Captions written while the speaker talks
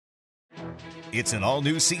It's an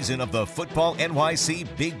all-new season of the Football NYC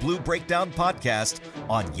Big Blue Breakdown podcast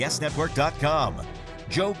on YesNetwork.com.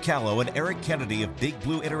 Joe Callow and Eric Kennedy of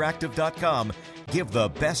BigBlueInteractive.com give the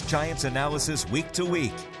best Giants analysis week to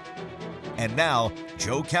week. And now,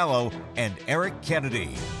 Joe Callow and Eric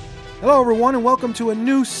Kennedy. Hello, everyone, and welcome to a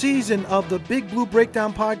new season of the Big Blue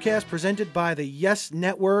Breakdown podcast presented by the Yes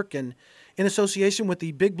Network and in association with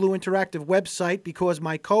the Big Blue Interactive website, because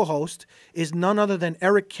my co-host is none other than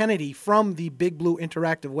Eric Kennedy from the Big Blue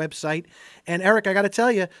Interactive website. And Eric, I got to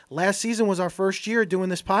tell you, last season was our first year doing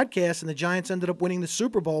this podcast, and the Giants ended up winning the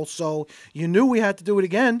Super Bowl, so you knew we had to do it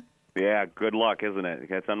again. Yeah, good luck, isn't it?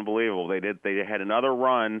 It's unbelievable. They had another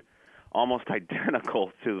run almost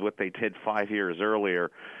identical to what they did 5 years earlier.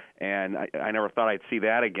 And I never thought I'd see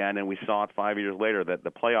that again, and we saw it 5 years later. That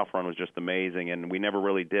the playoff run was just amazing, and we never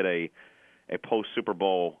really did a post-Super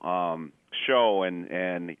Bowl show,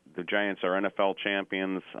 and the Giants are NFL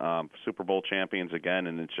champions, Super Bowl champions again,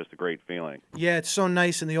 and it's just a great feeling. Yeah, it's so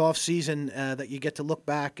nice in the off-season that you get to look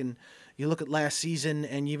back and you look at last season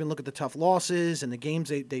and you even look at the tough losses and the games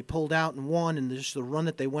they pulled out and won and just the run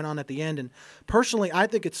that they went on at the end. And personally, I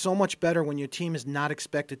think it's so much better when your team is not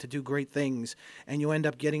expected to do great things and you end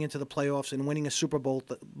up getting into the playoffs and winning a Super Bowl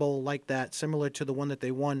like that, similar to the one that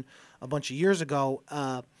they won a bunch of years ago.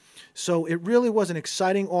 So it really was an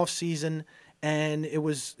exciting offseason, and it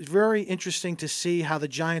was very interesting to see how the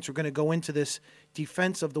Giants were going to go into this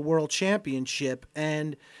defense of the World Championship.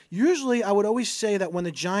 And usually I would always say that when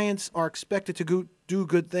the Giants are expected to do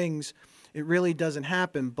good things, it really doesn't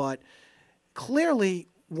happen. But clearly,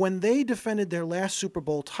 when they defended their last Super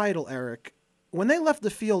Bowl title, Eric, when they left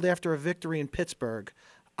the field after a victory in Pittsburgh,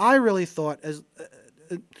 I really thought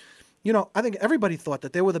I think everybody thought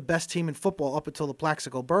that they were the best team in football up until the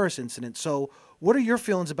Plaxico Burress incident. So what are your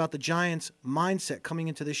feelings about the Giants' mindset coming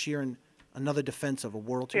into this year and another defense of a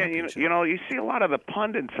world championship? Yeah, you see a lot of the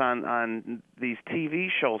pundits on these TV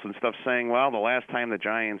shows and stuff saying, well, the last time the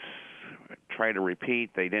Giants tried to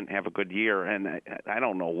repeat, they didn't have a good year. And I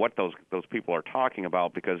don't know what those people are talking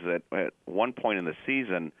about, because at one point in the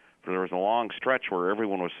season, there was a long stretch where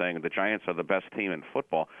everyone was saying the Giants are the best team in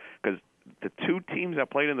football, because the two teams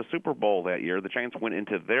that played in the Super Bowl that year, the Giants went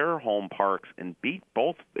into their home parks and beat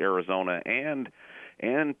both Arizona and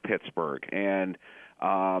Pittsburgh, and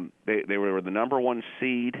they were the number one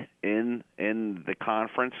seed in the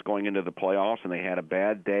conference going into the playoffs, and they had a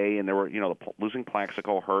bad day, and they were losing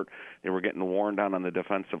Plaxico hurt. They were getting worn down on the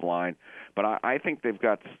defensive line, but I think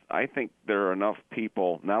there are enough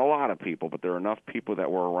people, not a lot of people, but there are enough people that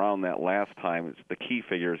were around that last time. It's the key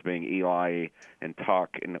figures being Eli and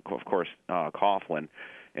Tuck and of course Coughlin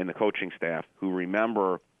and the coaching staff, who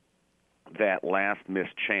remember that last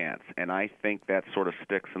missed chance, and I think that sort of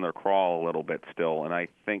sticks in their craw a little bit still, and I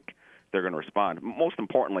think they're going to respond. Most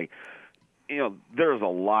importantly, there's a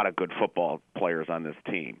lot of good football players on this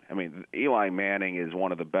team. I mean, Eli Manning is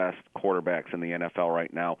one of the best quarterbacks in the NFL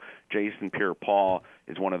right now. Jason Pierre-Paul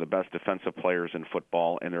is one of the best defensive players in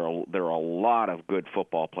football, and there are a lot of good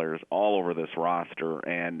football players all over this roster,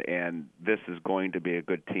 and this is going to be a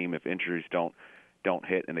good team if injuries don't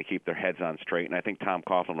hit and they keep their heads on straight. And I think Tom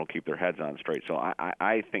Coughlin will keep their heads on straight. So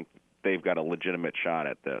I think they've got a legitimate shot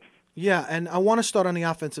at this. Yeah, and I want to start on the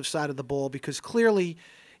offensive side of the ball, because clearly,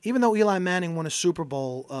 even though Eli Manning won a Super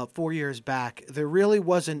Bowl 4 years back, there really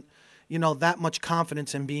wasn't that much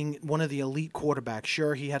confidence in being one of the elite quarterbacks.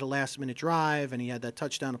 Sure, he had a last-minute drive, and he had that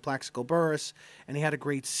touchdown to Plaxico Burress, and he had a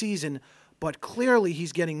great season. But clearly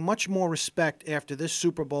he's getting much more respect after this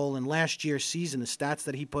Super Bowl and last year's season, the stats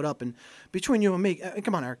that he put up. And between you and me,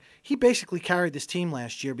 come on, Eric, he basically carried this team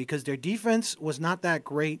last year, because their defense was not that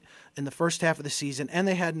great in the first half of the season, and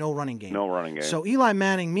they had no running game. No running game. So Eli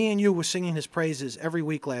Manning, me and you were singing his praises every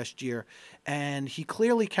week last year, and he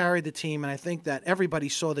clearly carried the team, and I think that everybody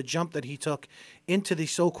saw the jump that he took into the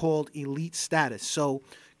so-called elite status. So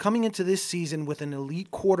coming into this season with an elite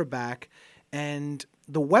quarterback and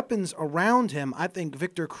the weapons around him, I think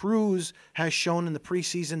Victor Cruz has shown in the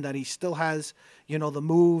preseason that he still has, the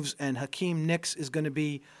moves, and Hakeem Nicks is going to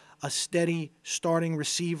be a steady starting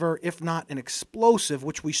receiver, if not an explosive,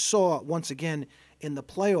 which we saw once again in the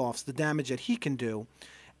playoffs, the damage that he can do.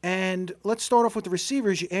 And let's start off with the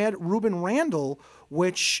receivers. You add Ruben Randall,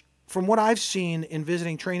 which, from what I've seen in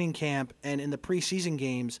visiting training camp and in the preseason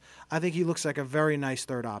games, I think he looks like a very nice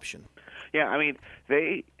third option. Yeah, I mean,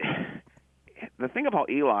 the thing about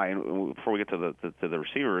Eli, and before we get to the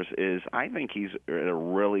receivers, is I think he's at a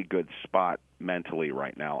really good spot mentally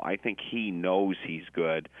right now. I think he knows he's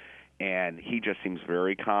good, and he just seems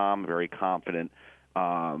very calm, very confident.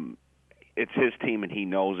 It's his team, and he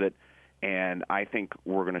knows it. And I think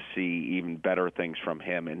we're going to see even better things from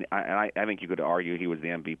him. And I think you could argue he was the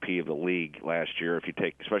MVP of the league last year,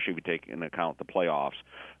 especially if you take into account the playoffs,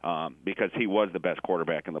 because he was the best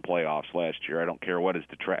quarterback in the playoffs last year. I don't care what his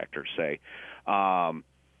detractors say. And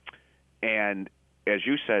as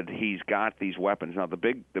you said, he's got these weapons. Now, the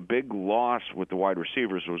big loss with the wide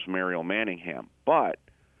receivers was Mario Manningham, but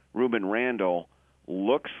Ruben Randall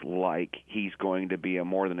looks like he's going to be a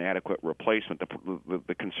more than adequate replacement.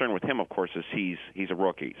 The concern with him, of course, is he's a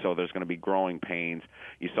rookie, so there's going to be growing pains.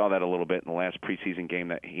 You saw that a little bit in the last preseason game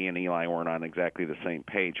that he and Eli weren't on exactly the same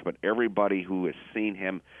page, but everybody who has seen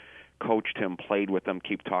him, coached him, played with him,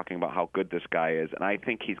 keep talking about how good this guy is, and I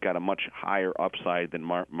think he's got a much higher upside than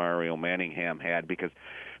Mario Manningham had, because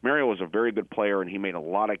Mario was a very good player, and he made a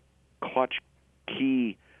lot of clutch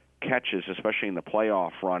key catches, especially in the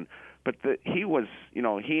playoff run. But he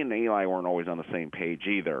and Eli weren't always on the same page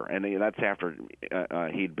either, and that's after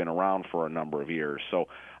he'd been around for a number of years. So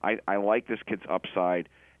I like this kid's upside,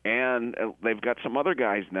 and they've got some other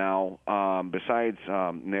guys now besides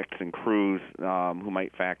Nix and Cruz who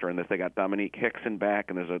might factor in this. They got Dominique Hickson back,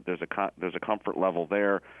 and there's a comfort level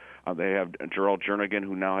there. They have Gerald Jernigan,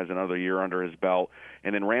 who now has another year under his belt,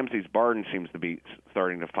 and then Ramses Barden seems to be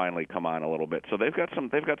starting to finally come on a little bit. So they've got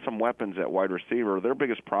some weapons at wide receiver. Their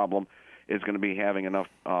biggest problem is going to be having enough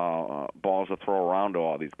balls to throw around to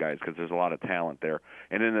all these guys, because there's a lot of talent there.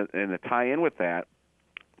 And in the tie-in with that,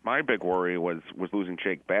 my big worry was losing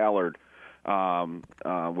Jake Ballard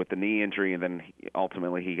with the knee injury, and then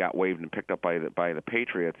ultimately he got waived and picked up by the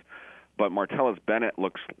Patriots. But Martellus Bennett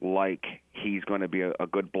looks like he's going to be a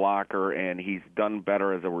good blocker, and he's done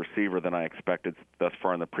better as a receiver than I expected thus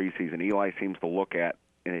far in the preseason. Eli seems to look at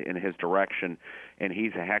in his direction, and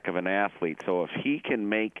he's a heck of an athlete. So if he can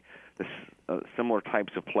make the similar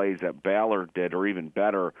types of plays that Ballard did, or even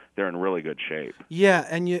better, they're in really good shape. Yeah,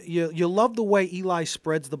 and you love the way Eli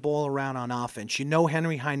spreads the ball around on offense. You know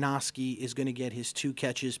Henry Hynoski is going to get his 2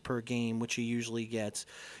 catches per game, which he usually gets.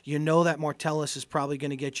 You know that Martellus is probably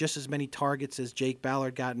going to get just as many targets as Jake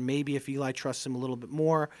Ballard got, and maybe if Eli trusts him a little bit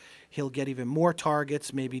more, he'll get even more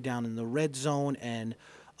targets, maybe down in the red zone, and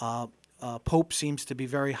Pope seems to be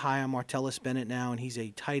very high on Martellus Bennett now, and he's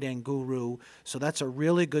a tight end guru. So that's a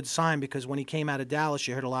really good sign, because when he came out of Dallas,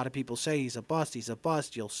 you heard a lot of people say he's a bust.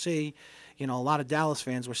 You'll see. A lot of Dallas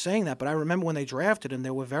fans were saying that. But I remember when they drafted him,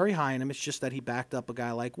 they were very high on him. It's just that he backed up a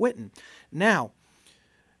guy like Witten. Now,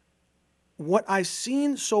 what I've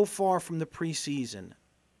seen so far from the preseason,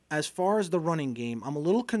 as far as the running game, I'm a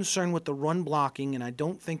little concerned with the run blocking, and I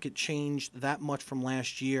don't think it changed that much from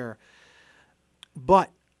last year.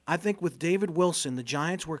 But I think with David Wilson, the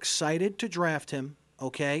Giants were excited to draft him,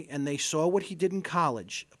 okay, and they saw what he did in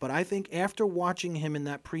college. But I think after watching him in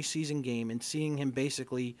that preseason game and seeing him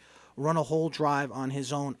basically run a whole drive on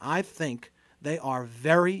his own, I think they are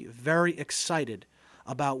very, very excited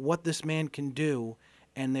about what this man can do,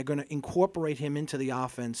 and they're going to incorporate him into the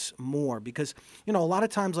offense more. Because, a lot of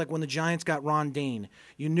times, like when the Giants got Ron Dayne,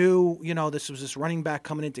 you knew, this was this running back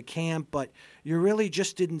coming into camp, but you really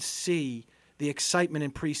just didn't see the excitement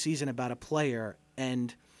in preseason about a player,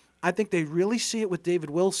 and I think they really see it with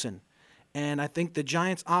David Wilson, and I think the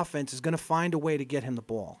Giants' offense is going to find a way to get him the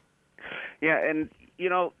ball. Yeah, and,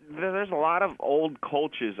 there's a lot of old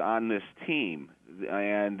coaches on this team,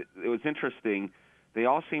 and it was interesting. They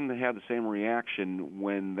all seem to have the same reaction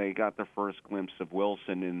when they got their first glimpse of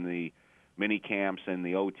Wilson in the mini camps and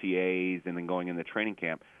the OTAs and then going in the training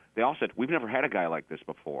camp. They all said, we've never had a guy like this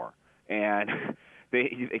before, and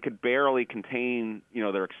They could barely contain,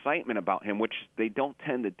 their excitement about him, which they don't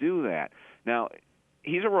tend to do that. Now,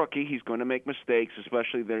 he's a rookie. He's going to make mistakes,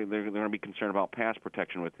 especially they're going to be concerned about pass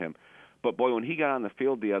protection with him. But, boy, when he got on the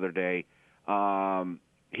field the other day,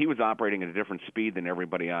 he was operating at a different speed than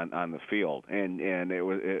everybody on the field, and it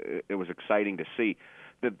was exciting to see.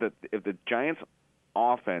 If the Giants'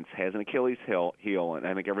 offense has an Achilles heel, and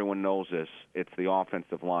I think everyone knows this, it's the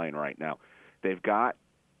offensive line right now. They've got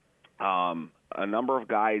a number of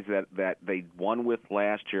guys that they won with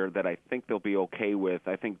last year that I think they'll be okay with.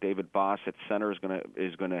 I think David Boss at center is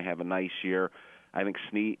going to have a nice year. I think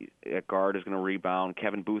Snead at guard is going to rebound.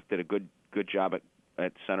 Kevin Booth did a good job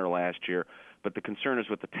at center last year. But the concern is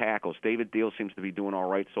with the tackles. David Deal seems to be doing all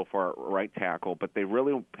right so far at right tackle, but they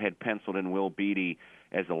really had penciled in Will Beatty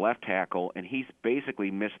as the left tackle, and he's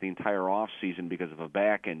basically missed the entire offseason because of a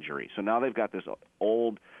back injury. So now they've got this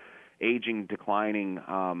old, aging, declining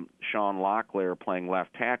Sean Locklear playing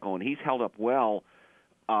left tackle, and he's held up well.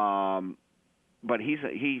 But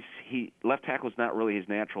left tackle is not really his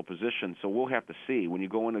natural position, so we'll have to see. When you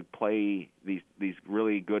go in to play these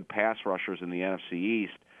really good pass rushers in the NFC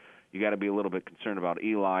East, you got to be a little bit concerned about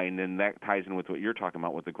Eli, and then that ties in with what you're talking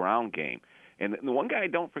about with the ground game. And the one guy I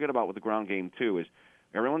don't forget about with the ground game, too, is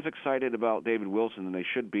everyone's excited about David Wilson, and they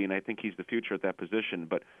should be, and I think he's the future at that position.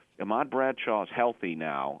 But Ahmad Bradshaw is healthy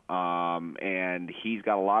now, and he's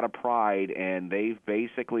got a lot of pride, and they've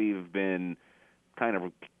basically been kind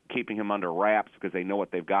of keeping him under wraps because they know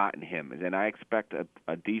what they've got in him. And I expect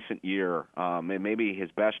a decent year, and maybe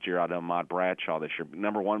his best year out of Ahmad Bradshaw this year.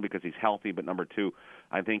 Number one, because he's healthy, but number two,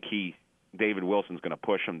 I think David Wilson's going to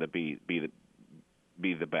push him to be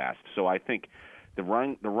the best. So I think the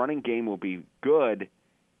running game will be good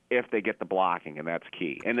if they get the blocking, and that's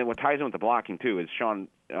key. And then what ties in with the blocking, too, is Sean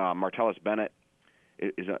Martellus Bennett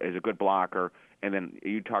is a good blocker. And then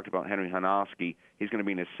you talked about Henry Hanofsky. He's going to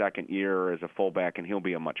be in his second year as a fullback, and he'll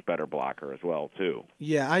be a much better blocker as well, too.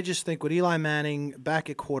 Yeah, I just think with Eli Manning back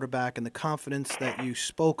at quarterback and the confidence that you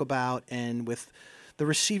spoke about, and with the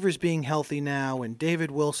receivers being healthy now and David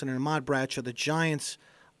Wilson and Ahmad Bradshaw, the Giants'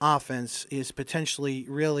 offense is potentially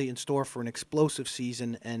really in store for an explosive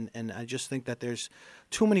season, and I just think that there's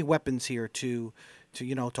too many weapons here to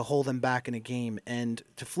hold them back in a game. And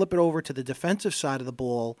to flip it over to the defensive side of the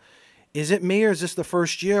ball, is it me, or is this the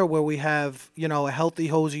first year where we have, a healthy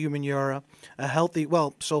Jose Umenyiora,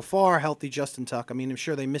 so far healthy Justin Tuck? I mean, I'm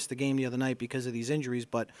sure they missed the game the other night because of these injuries,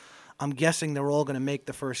 but I'm guessing they're all going to make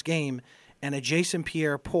the first game. And a Jason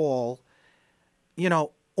Pierre-Paul,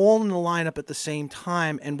 all in the lineup at the same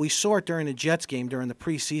time. And we saw it during the Jets game during the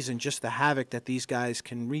preseason, just the havoc that these guys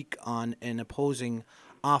can wreak on an opposing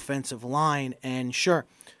offensive line. And sure,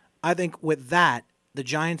 I think with that, the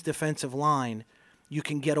Giants' defensive line, you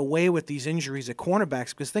can get away with these injuries at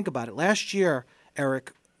cornerbacks, because think about it. Last year,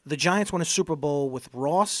 Eric, the Giants won a Super Bowl with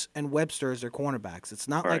Ross and Webster as their cornerbacks. It's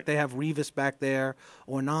not like they have Revis back there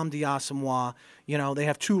or Nnamdi Asomugha. They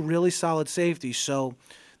have two really solid safeties. So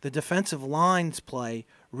the defensive line's play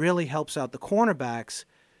really helps out the cornerbacks,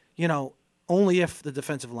 only if the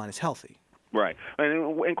defensive line is healthy. Right.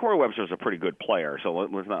 And Corey Webster's a pretty good player, so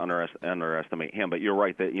let's not underestimate him. But you're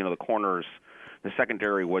right that, the corners – the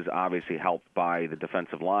secondary was obviously helped by the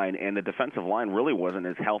defensive line, and the defensive line really wasn't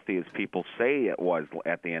as healthy as people say it was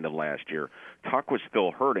at the end of last year. Tuck was still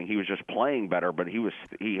hurting. He was just playing better, but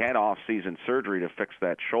he had off-season surgery to fix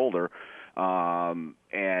that shoulder, and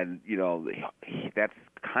that's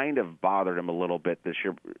kind of bothered him a little bit this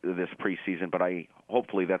preseason. But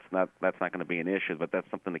hopefully that's not going to be an issue. But that's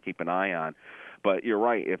something to keep an eye on. But you're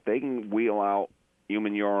right. If they can wheel out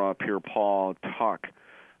Umenyiora, Pierre-Paul, Tuck.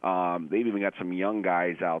 They've even got some young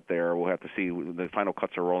guys out there. We'll have to see. The final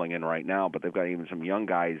cuts are rolling in right now, but they've got even some young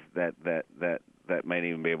guys that might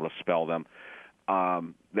even be able to spell them.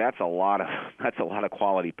 That's a lot of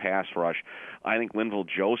quality pass rush. I think Linval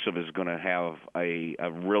Joseph is going to have a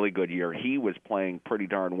really good year. He was playing pretty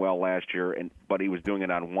darn well last year, but he was doing it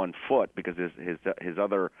on one foot because his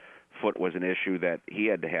other foot was an issue that he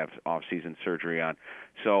had to have off-season surgery on.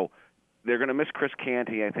 So they're going to miss Chris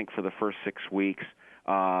Canty, I think, for the first 6 weeks.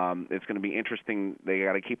 It's going to be interesting. They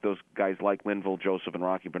got to keep those guys like Linval Joseph and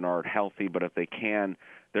Rocky Bernard healthy, but if they can,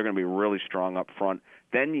 they're going to be really strong up front.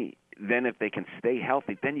 Then if they can stay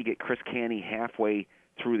healthy, then you get Chris Canty halfway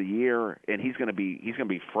through the year, and he's going to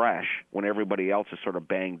be fresh when everybody else is sort of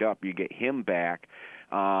banged up. You get him back,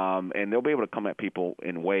 and they'll be able to come at people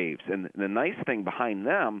in waves. And the nice thing behind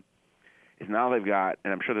them is now they've got,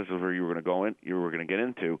 and I'm sure this is where you were going to get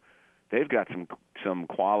into. They've got some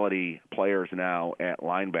quality players now at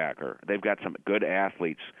linebacker. They've got some good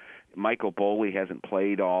athletes. Michael Boley hasn't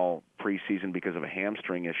played all preseason because of a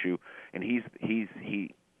hamstring issue, and he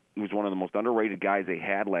was one of the most underrated guys they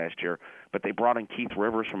had last year. But they brought in Keith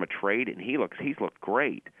Rivers from a trade, and he's looked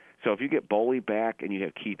great. So if you get Boley back and you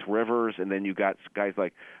have Keith Rivers, and then you got guys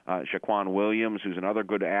like Shaquan Williams, who's another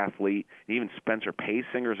good athlete, and even Spencer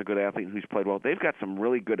Pasinger is a good athlete who's played well. They've got some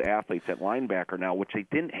really good athletes at linebacker now, which they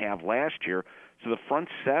didn't have last year. So the front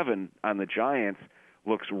seven on the Giants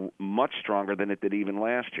looks much stronger than it did even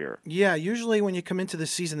last year. Yeah, usually when you come into the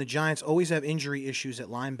season, the Giants always have injury issues at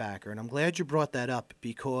linebacker, and I'm glad you brought that up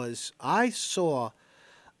because I saw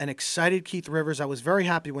an excited Keith Rivers. I was very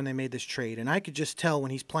happy when they made this trade, and I could just tell when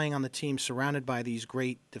he's playing on the team surrounded by these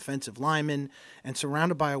great defensive linemen and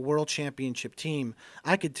surrounded by a world championship team,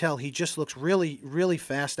 I could tell he just looks really, really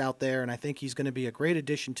fast out there, and I think he's going to be a great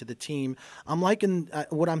addition to the team. I'm liking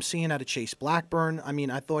what I'm seeing out of Chase Blackburn. I mean,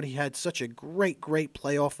 I thought he had such a great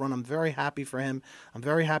playoff run. I'm very happy for him. I'm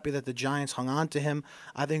very happy that the Giants hung on to him.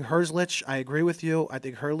 I think Herzlich, I agree with you. I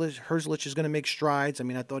think Herzlich is going to make strides. I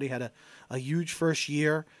mean, I thought he had a huge first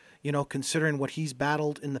year, considering what he's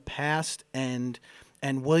battled in the past. And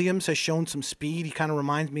And Williams has shown some speed. He kind of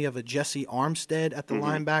reminds me of a Jesse Armstead at the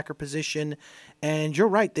linebacker position. And you're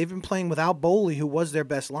right. They've been playing without Boley, who was their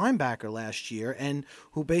best linebacker last year and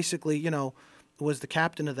who basically, was the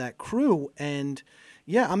captain of that crew. And,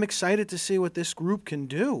 yeah, I'm excited to see what this group can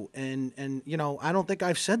do. And I don't think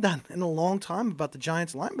I've said that in a long time about the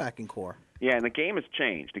Giants linebacking core. Yeah, and the game has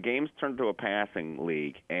changed. The game's turned into a passing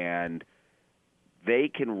league, and they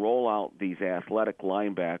can roll out these athletic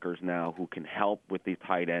linebackers now who can help with these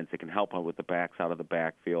tight ends. They can help out with the backs out of the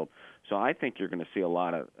backfield. So I think you're going to see a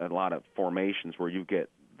lot of formations where you get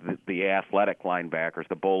the athletic linebackers,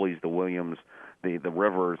 the Boleys, the Williams, the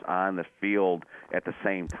Rivers on the field at the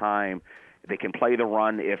same time. They can play the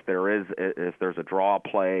run if there's a draw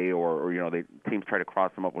play or the teams try to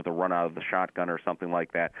cross them up with a run out of the shotgun or something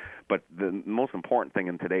like that. But the most important thing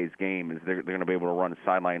in today's game is they're going to be able to run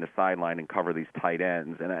sideline to sideline and cover these tight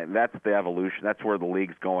ends, and that's the evolution. That's where the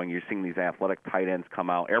league's going. You're seeing these athletic tight ends come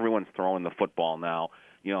out. Everyone's throwing the football now.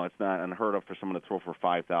 It's not unheard of for someone to throw for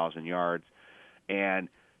 5,000 yards, and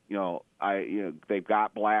they've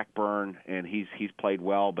got Blackburn, and he's played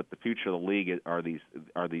well, but the future of the league are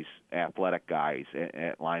these athletic guys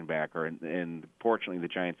at linebacker, and fortunately the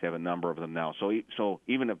Giants have a number of them now. So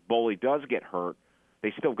even if Boley does get hurt,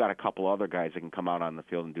 they still got a couple other guys that can come out on the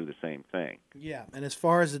field and do the same thing. Yeah, and as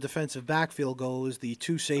far as the defensive backfield goes, the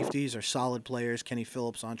two safeties are solid players, Kenny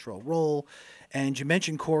Phillips, Antrell Roll, and you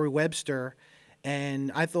mentioned Corey Webster.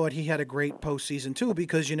 And I thought he had a great postseason, too,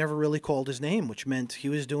 because you never really called his name, which meant he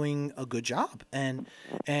was doing a good job. And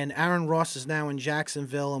Aaron Ross is now in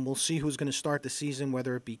Jacksonville, and we'll see who's going to start the season,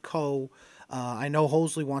 whether it be Coe. I know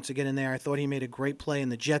Hosley wants to get in there. I thought he made a great play in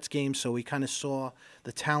the Jets game, so we kind of saw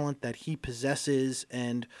the talent that he possesses.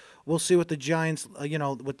 And we'll see what the Giants,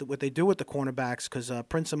 what they do with the cornerbacks, because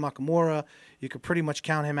Prince Amukamara, you could pretty much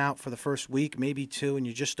count him out for the first week, maybe two, and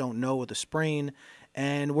you just don't know with a sprain.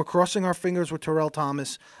 And we're crossing our fingers with Terrell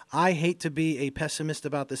Thomas. I hate to be a pessimist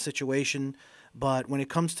about this situation, but when it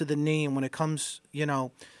comes to the knee and when it comes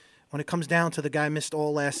down to the guy missed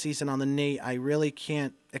all last season on the knee, I really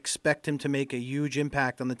can't expect him to make a huge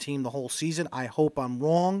impact on the team the whole season. I hope I'm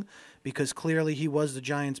wrong, because clearly he was the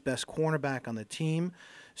Giants' best cornerback on the team.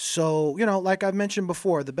 So, like I've mentioned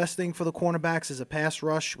before, the best thing for the cornerbacks is a pass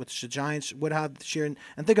rush, which the Giants would have this year.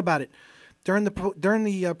 And think about it. During the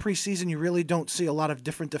preseason, you really don't see a lot of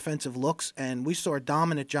different defensive looks, and we saw a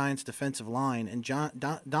dominant Giants defensive line and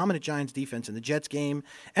dominant Giants defense in the Jets game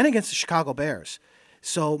and against the Chicago Bears.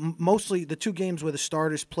 So mostly the two games where the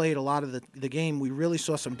starters played a lot of the game, we really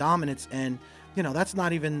saw some dominance, and that's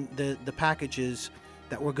not even the packages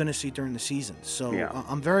that we're going to see during the season. So yeah.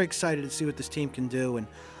 I'm very excited to see what this team can do, and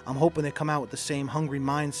I'm hoping they come out with the same hungry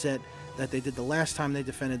mindset that they did the last time they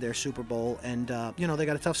defended their Super Bowl. And, they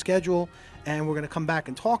got a tough schedule, and we're going to come back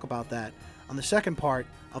and talk about that on the second part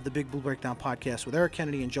of the Big Blue Breakdown podcast with Eric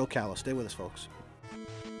Kennedy and Joe Callow. Stay with us, folks.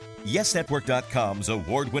 YesNetwork.com's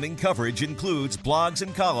award-winning coverage includes blogs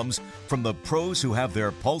and columns from the pros who have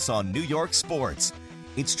their pulse on New York sports.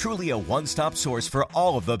 It's truly a one-stop source for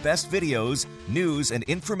all of the best videos, news, and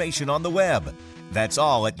information on the web. That's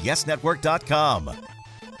all at YesNetwork.com.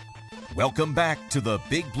 Welcome back to the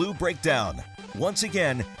Big Blue Breakdown. Once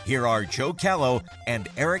again, here are Joe Callow and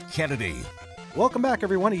Eric Kennedy. Welcome back,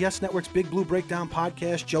 everyone, to Yes Network's Big Blue Breakdown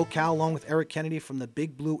podcast. Joe Callow along with Eric Kennedy from the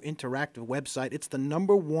Big Blue Interactive website. It's the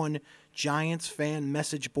 #1 Giants fan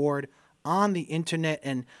message board on the internet.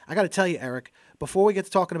 And I got to tell you, Eric, before we get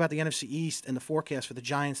to talking about the NFC East and the forecast for the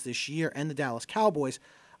Giants this year and the Dallas Cowboys,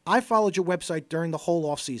 I followed your website during the whole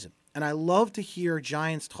offseason. And I love to hear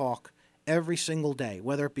Giants talk every single day,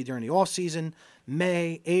 whether it be during the offseason,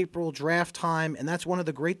 May, April, draft time. And that's one of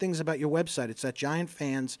the great things about your website. It's that Giant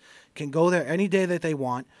fans can go there any day that they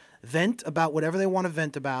want, vent about whatever they want to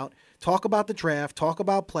vent about, talk about the draft, talk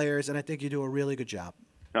about players, and I think you do a really good job.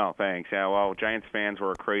 Oh, thanks. Yeah, well, Giants fans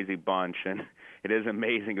were a crazy bunch, and it is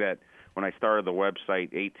amazing that when I started the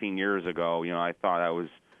website 18 years ago, I thought I was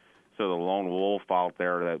sort of the lone wolf out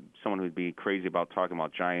there, that someone who'd be crazy about talking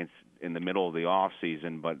about Giants in the middle of the off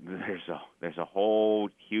season, but there's a whole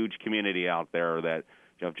huge community out there that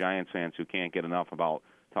of Giants fans who can't get enough about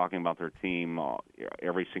talking about their team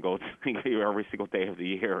every single day of the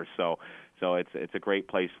year. So it's a great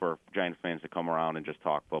place for Giants fans to come around and just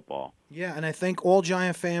talk football. Yeah, and I think all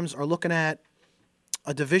Giant fans are looking at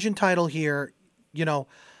a division title here.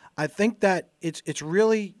 I think that it's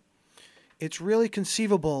really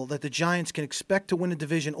conceivable that the Giants can expect to win a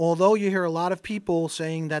division, although you hear a lot of people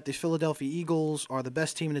saying that the Philadelphia Eagles are the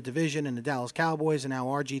best team in the division and the Dallas Cowboys and now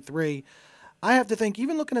RG3. I have to think,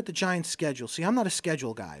 even looking at the Giants' schedule, see, I'm not a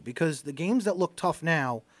schedule guy, because the games that look tough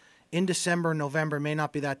now in December and November may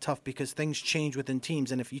not be that tough because things change within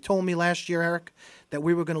teams. And if you told me last year, Eric, that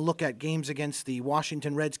we were going to look at games against the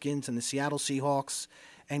Washington Redskins and the Seattle Seahawks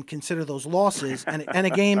and consider those losses, and a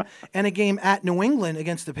game at New England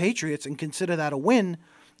against the Patriots and consider that a win,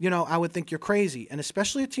 I would think you're crazy. And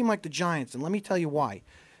especially a team like the Giants. And let me tell you why.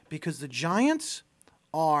 Because the Giants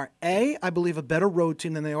are, A, I believe, a better road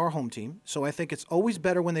team than they are a home team. So I think it's always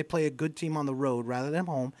better when they play a good team on the road rather than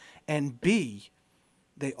home. And B,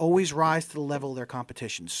 they always rise to the level of their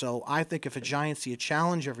competition. So I think if a Giants see a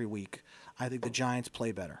challenge every week, I think the Giants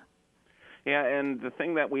play better. Yeah, and the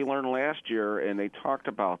thing that we learned last year, and they talked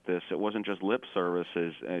about this, it wasn't just lip service,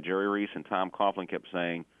 is Jerry Reese and Tom Coughlin kept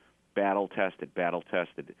saying, battle-tested,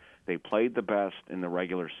 battle-tested. They played the best in the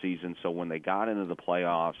regular season, so when they got into the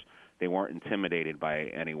playoffs, they weren't intimidated by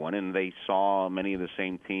anyone, and they saw many of the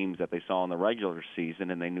same teams that they saw in the regular season,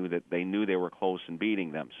 and they knew they were close in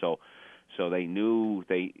beating them. So they knew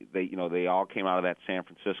they all came out of that San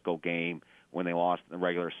Francisco game when they lost in the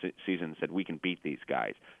regular season and said, we can beat these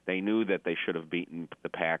guys. They knew that they should have beaten the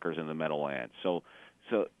Packers in the Meadowlands. I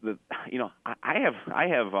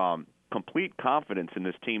have complete confidence in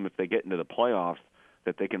this team if they get into the playoffs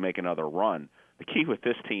that they can make another run. The key with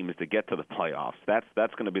this team is to get to the playoffs. That's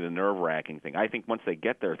going to be the nerve-wracking thing. I think once they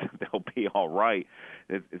get there, they'll be all right.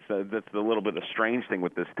 That's a little bit of a strange thing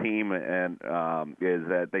with this team, and is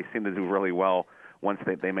that they seem to do really well once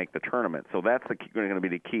they make the tournament. So that's going to be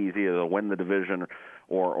the keys, either to win the division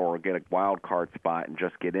or get a wild card spot and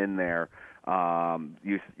just get in there.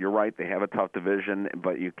 You're right, they have a tough division,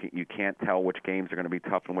 but you can't tell which games are going to be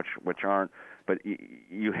tough and which aren't. But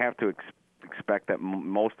you have to expect that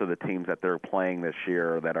most of the teams that they're playing this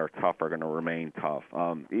year that are tough are going to remain tough.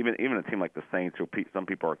 Even a team like the Saints, who some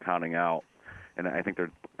people are counting out, and I think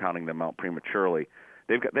they're counting them out prematurely.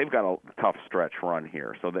 They've got a tough stretch run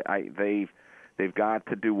here, so they've got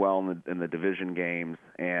to do well in the division games,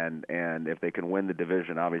 and if they can win the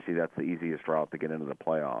division, obviously that's the easiest route to get into the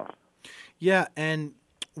playoffs. Yeah, and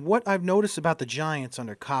what I've noticed about the Giants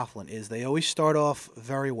under Coughlin is they always start off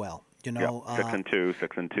very well.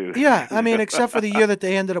 6-2. Yeah, I mean, except for the year that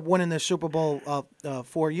they ended up winning the Super Bowl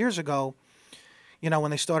 4 years ago, when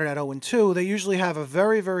they started at 0-2, they usually have a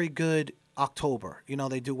very, very good October.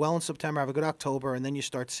 They do well in September, have a good October, and then you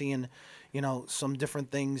start seeing, some different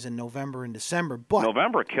things in November and December. But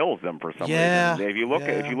November kills them for some reason. If you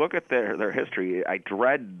look at their history, I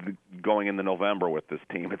dread going into November with this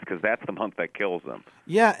team. It's because that's the month that kills them.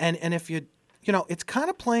 Yeah, and if you. It's kind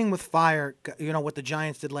of playing with fire, what the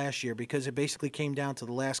Giants did last year, because it basically came down to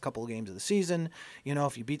the last couple of games of the season.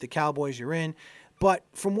 If you beat the Cowboys, you're in. But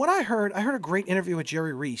from what I heard a great interview with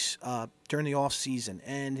Jerry Reese during the offseason,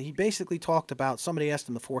 and he basically talked about, somebody asked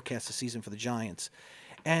him to forecast the season for the Giants.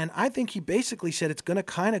 And I think he basically said it's going to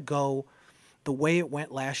kind of go the way it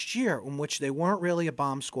went last year, in which they weren't really a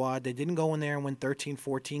bomb squad. They didn't go in there and win 13,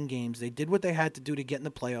 14 games. They did what they had to do to get in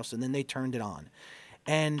the playoffs, and then they turned it on.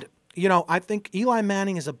 And I think Eli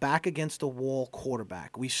Manning is a back-against-the-wall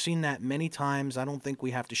quarterback. We've seen that many times. I don't think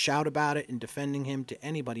we have to shout about it in defending him to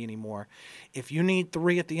anybody anymore. If you need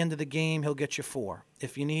 3 at the end of the game, he'll get you 4.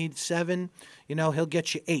 If you need 7, he'll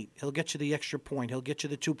get you 8. He'll get you the extra point. He'll get you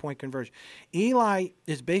the 2-point conversion. Eli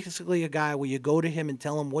is basically a guy where you go to him and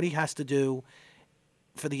tell him what he has to do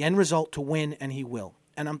for the end result to win, and he will.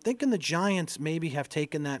 And I'm thinking the Giants maybe have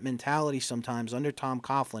taken that mentality sometimes under Tom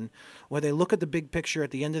Coughlin, where they look at the big picture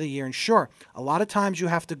at the end of the year. And sure, a lot of times you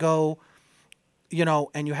have to go,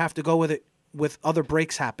 and you have to go with it with other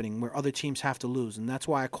breaks happening where other teams have to lose. And that's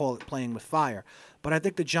why I call it playing with fire. But I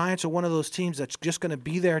think the Giants are one of those teams that's just going to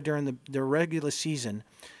be there during their regular season.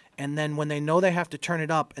 And then when they know they have to turn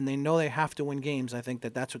it up and they know they have to win games, I think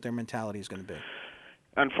that's what their mentality is going to be.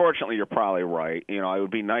 Unfortunately, you're probably right. It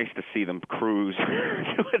would be nice to see them cruise to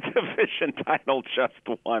a division title just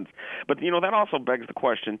once. But, that also begs the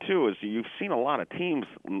question, too, is you've seen a lot of teams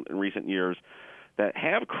in recent years that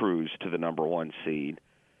have cruised to the number 1 seed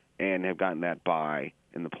and have gotten that bye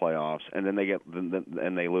in the playoffs, and then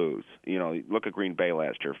they lose. Look at Green Bay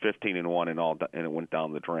last year, 15-1 and it went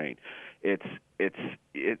down the drain.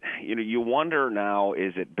 You wonder now,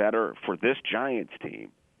 is it better for this Giants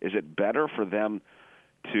team? Is it better for them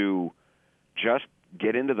to just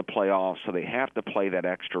get into the playoffs so they have to play that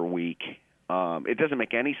extra week? It doesn't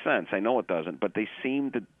make any sense. I know it doesn't, but they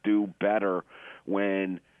seem to do better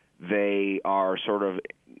when they are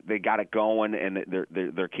they got it going and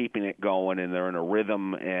they're keeping it going and they're in a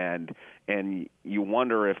rhythm and and you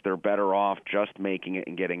wonder if they're better off just making it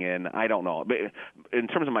and getting in. I don't know. But in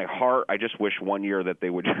terms of my heart, I just wish one year that they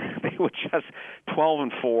would just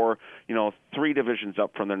 12-4, 3 divisions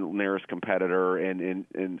up from the nearest competitor,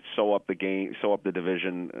 and sew up the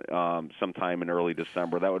division sometime in early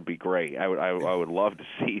December. That would be great. I would love to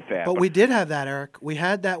see that. But we did have that, Eric. We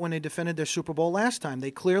had that when they defended their Super Bowl last time.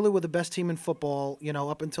 They clearly were the best team in football,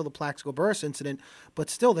 up until the Plaxico Burress incident. But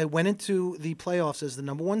still, they went into the playoffs as the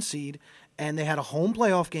number 1 seed, and they had a home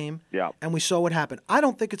playoff game, and we saw what happened. I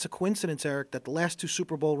don't think it's a coincidence, Eric, that the last 2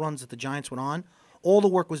 Super Bowl runs that the Giants went on, all the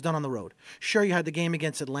work was done on the road. Sure, you had the game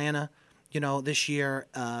against Atlanta, this year,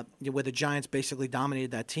 where the Giants basically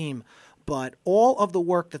dominated that team. But all of the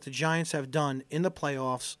work that the Giants have done in the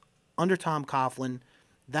playoffs under Tom Coughlin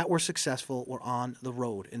that were successful were on the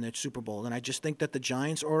road in that Super Bowl. And I just think that the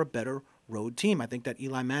Giants are a better road team. I think that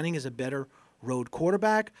Eli Manning is a better road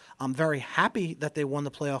quarterback. I'm very happy that they won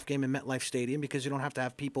the playoff game in MetLife Stadium because you don't have to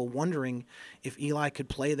have people wondering if Eli could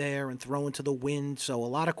play there and throw into the wind. So a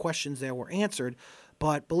lot of questions there were answered.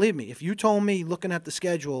 But believe me, if you told me looking at the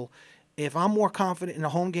schedule, if I'm more confident in a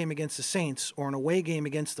home game against the Saints or an away game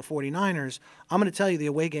against the 49ers, I'm going to tell you the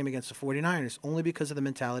away game against the 49ers only because of the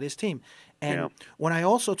mentality of this team. And when I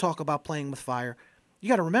also talk about playing with fire, you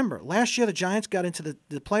got to remember, last year the Giants got into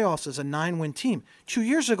the playoffs as a 9-win team. 2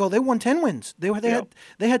 years ago, they won 10 wins. They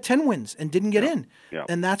had 10 wins and didn't get in.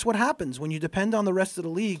 And that's what happens when you depend on the rest of the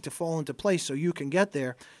league to fall into place so you can get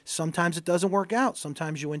there. Sometimes it doesn't work out.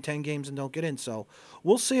 Sometimes you win 10 games and don't get in. So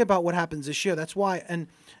we'll see about what happens this year. That's why, and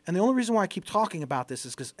the only reason why I keep talking about this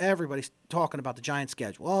is because everybody's talking about the Giants'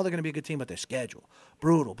 schedule. Oh, they're going to be a good team, but their schedule,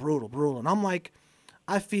 brutal. And I'm like,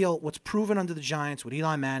 I feel what's proven under the Giants with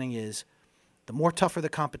Eli Manning is the more tougher the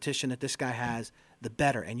competition that this guy has, the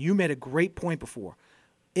better. And you made a great point before.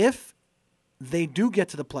 If they do get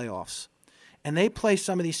to the playoffs and they play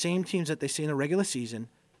some of these same teams that they see in the regular season,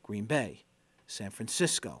 Green Bay, San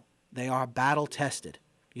Francisco, they are battle-tested.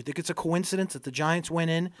 You think it's a coincidence that the Giants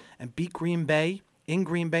went in and beat Green Bay in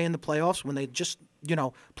the playoffs when they just,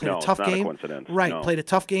 played a tough game? No, it's not a coincidence. Right, No. Played a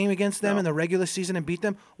tough game against them in the regular season and beat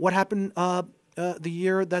them. What happened the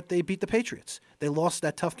year that they beat the Patriots? They lost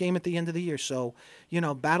that tough game at the end of the year. So,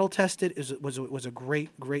 battle tested was a great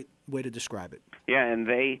way to describe it. Yeah, and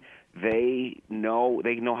they know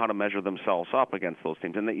how to measure themselves up against those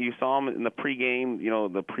teams. And that you saw them in the pregame,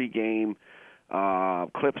 the pregame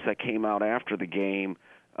clips that came out after the game.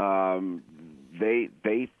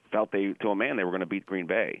 They felt to a man they were going to beat Green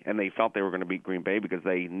Bay, and they felt they were going to beat Green Bay because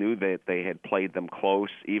they knew that they had played them close,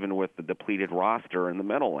 even with the depleted roster in the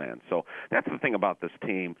Meadowlands. So that's the thing about this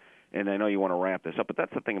team, and I know you want to wrap this up, but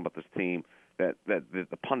that's the thing about this team that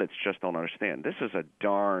the pundits just don't understand. This is a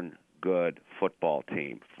darn good football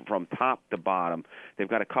team from top to bottom. They've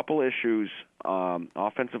got a couple issues.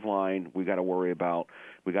 Offensive line we got to worry about.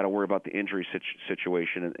 We got to worry about the injury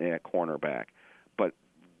situation at cornerback, but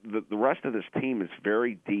the rest of this team is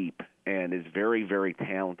very deep and is very, very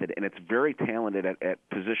talented, and it's very talented at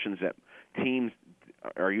positions that teams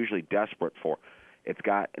are usually desperate for. It's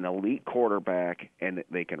got an elite quarterback, and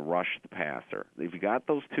they can rush the passer. If you got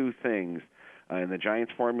those two things, and the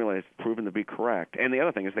Giants' formula has proven to be correct. And the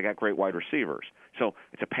other thing is they got great wide receivers. So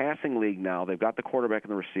it's a passing league now. They've got the quarterback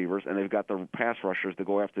and the receivers, and they've got the pass rushers to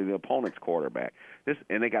go after the opponent's quarterback.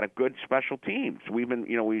 And they got a good special teams. We've been,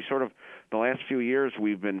 we sort of, the last few years,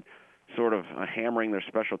 we've been sort of hammering their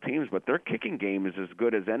special teams, but their kicking game is as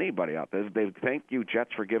good as anybody out there. They thank you, Jets,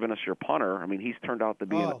 for giving us your punter. I mean, he's turned out to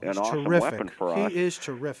be an awesome weapon for us. He is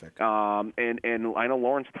terrific. And I know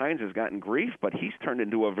Lawrence Tynes has gotten grief, but he's turned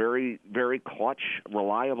into a very, very clutch,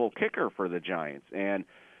 reliable kicker for the Giants. And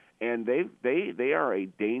they are a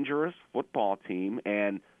dangerous football team,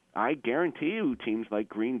 and I guarantee you teams like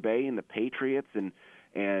Green Bay and the Patriots and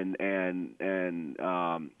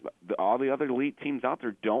all the other elite teams out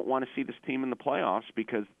there don't want to see this team in the playoffs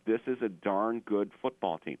because this is a darn good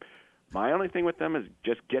football team. My only thing with them is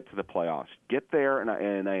just get to the playoffs. Get there,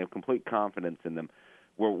 and I have complete confidence in them.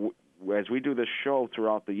 As we do this show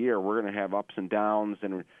throughout the year, we're going to have ups and downs,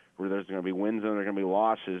 and where there's going to be wins and there's going to be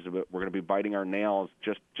losses, but we're going to be biting our nails.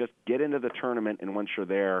 Just get into the tournament, and once you're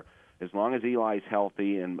there, as long as Eli's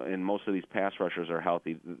healthy and most of these pass rushers are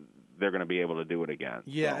healthy, they're going to be able to do it again.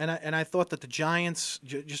 Yeah, so. and I thought that the Giants,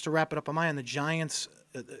 just to wrap it up on my end, the Giants,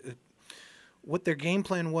 what their game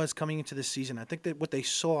plan was coming into this season, I think that what they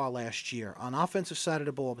saw last year on offensive side of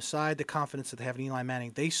the ball, beside the confidence that they have in Eli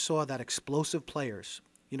Manning, they saw that explosive players.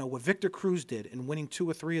 What Victor Cruz did in winning 2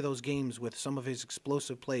 or 3 of those games with some of his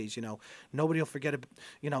explosive plays, nobody will forget it.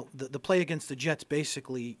 The play against the Jets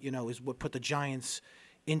basically, is what put the Giants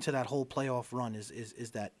into that whole playoff run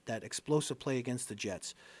is that explosive play against the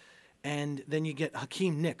Jets. And then you get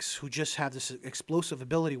Hakeem Nicks, who just have this explosive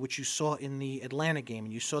ability, which you saw in the Atlanta game,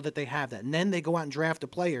 and you saw that they have that. And then they go out and draft a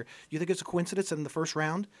player. You think it's a coincidence that in the first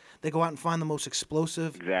round they go out and find the most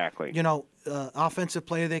explosive, exactly, offensive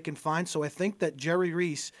player they can find? So I think that Jerry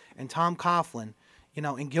Reese and Tom Coughlin,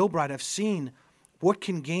 and Gilbride have seen what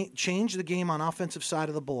can change the game on offensive side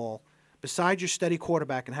of the ball. Besides your steady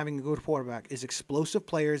quarterback and having a good quarterback, is explosive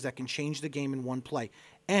players that can change the game in one play.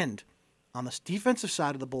 And on the defensive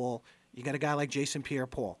side of the ball, you got a guy like Jason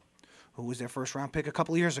Pierre-Paul, who was their first-round pick a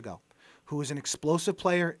couple of years ago, who is an explosive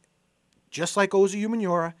player just like Ozi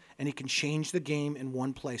Umenyiora, and he can change the game in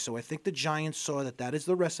one play. So I think the Giants saw that is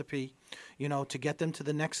the recipe, to get them to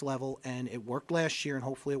the next level, and it worked last year, and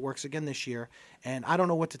hopefully it works again this year. And I don't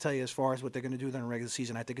know what to tell you as far as what they're going to do during the regular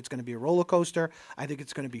season. I think it's going to be a roller coaster. I think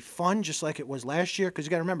it's going to be fun, just like it was last year, because you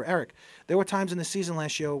got to remember, Eric, there were times in the season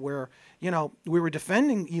last year where, we were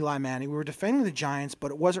defending Eli Manning, we were defending the Giants,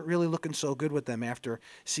 but it wasn't really looking so good with them after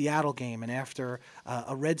Seattle game and after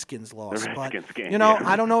a Redskins loss. Game,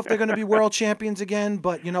 I don't know if they're going to be world champions again,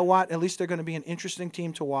 but you know what? At least they're going to be an interesting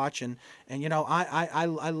team to watch. And I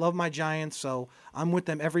love my Giants, so I'm with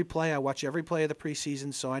them every play. I watch every play of the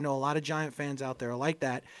preseason, so I know a lot of Giant fans out there are like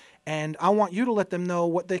that. And I want you to let them know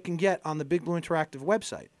what they can get on the Big Blue Interactive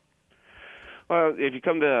website. Well, if you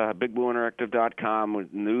come to BigBlueInteractive.com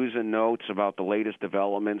with news and notes about the latest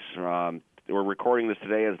developments, we're recording this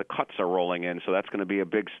today as the cuts are rolling in, so that's going to be a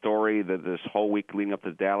big story. This whole week leading up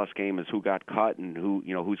to the Dallas game is who got cut and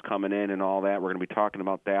who's coming in and all that. We're going to be talking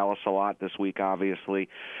about Dallas a lot this week, obviously,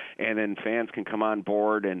 and then fans can come on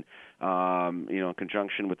board and in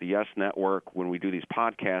conjunction with the Yes Network, when we do these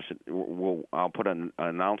podcasts, I'll put an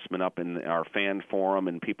announcement up in our fan forum,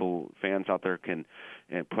 and fans out there can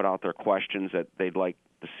put out their questions that they'd like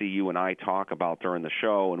to see you and I talk about during the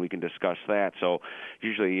show, and we can discuss that. So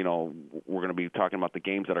usually, we're going to be talking about the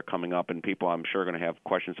games that are coming up, and people, I'm sure, are going to have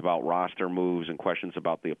questions about roster moves and questions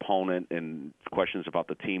about the opponent and questions about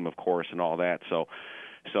the team, of course, and all that. So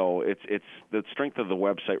it's the strength of the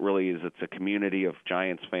website really is it's a community of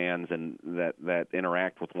Giants fans and that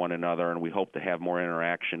interact with one another, and we hope to have more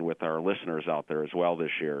interaction with our listeners out there as well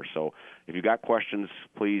this year. So if you got questions,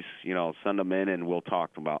 please send them in, and we'll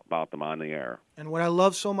talk about them on the air. And what I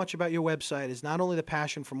love so much about your website is not only the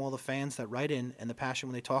passion from all the fans that write in and the passion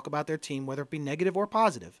when they talk about their team, whether it be negative or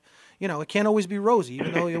positive. It can't always be rosy,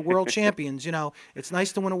 even though you're world champions. It's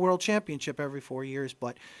nice to win a world championship every 4 years,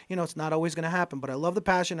 but, it's not always going to happen. But I love the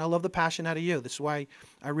passion. I love the passion out of you. This is why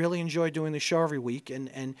I really enjoy doing the show every week.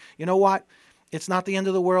 And you know what? It's not the end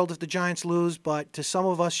of the world if the Giants lose, but to some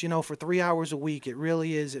of us, for 3 hours a week, it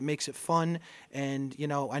really is. It makes it fun. And,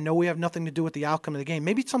 I know we have nothing to do with the outcome of the game.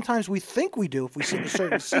 Maybe sometimes we think we do if we sit in a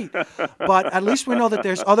certain seat. But at least we know that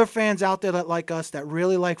there's other fans out there that like us, that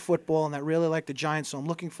really like football and that really like the Giants. So I'm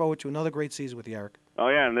looking forward to another great season with you, Eric. Oh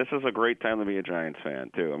yeah, and this is a great time to be a Giants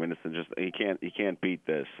fan too. I mean, it's just you can't beat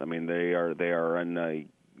this. I mean, they are in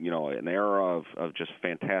an era of just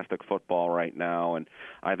fantastic football right now, and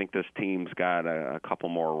I think this team's got a couple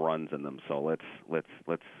more runs in them. So let's.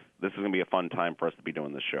 This is going to be a fun time for us to be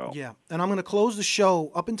doing this show. Yeah, and I'm going to close the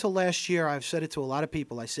show. Up until last year, I've said it to a lot of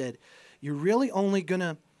people. I said, you're really only going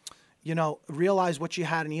to, realize what you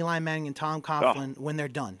had in Eli Manning and Tom Coughlin when they're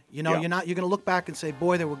done. You're going to look back and say,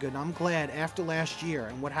 boy, they were good. And I'm glad after last year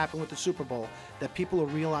and what happened with the Super Bowl that people are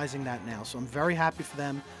realizing that now. So I'm very happy for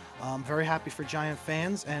them. I'm very happy for Giant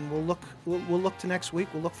fans, and we'll look to next week.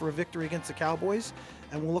 We'll look for a victory against the Cowboys,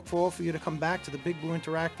 and we'll look forward for you to come back to the Big Blue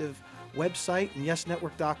Interactive website and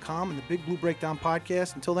YesNetwork.com and the Big Blue Breakdown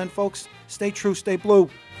podcast. Until then, folks, stay true, stay blue.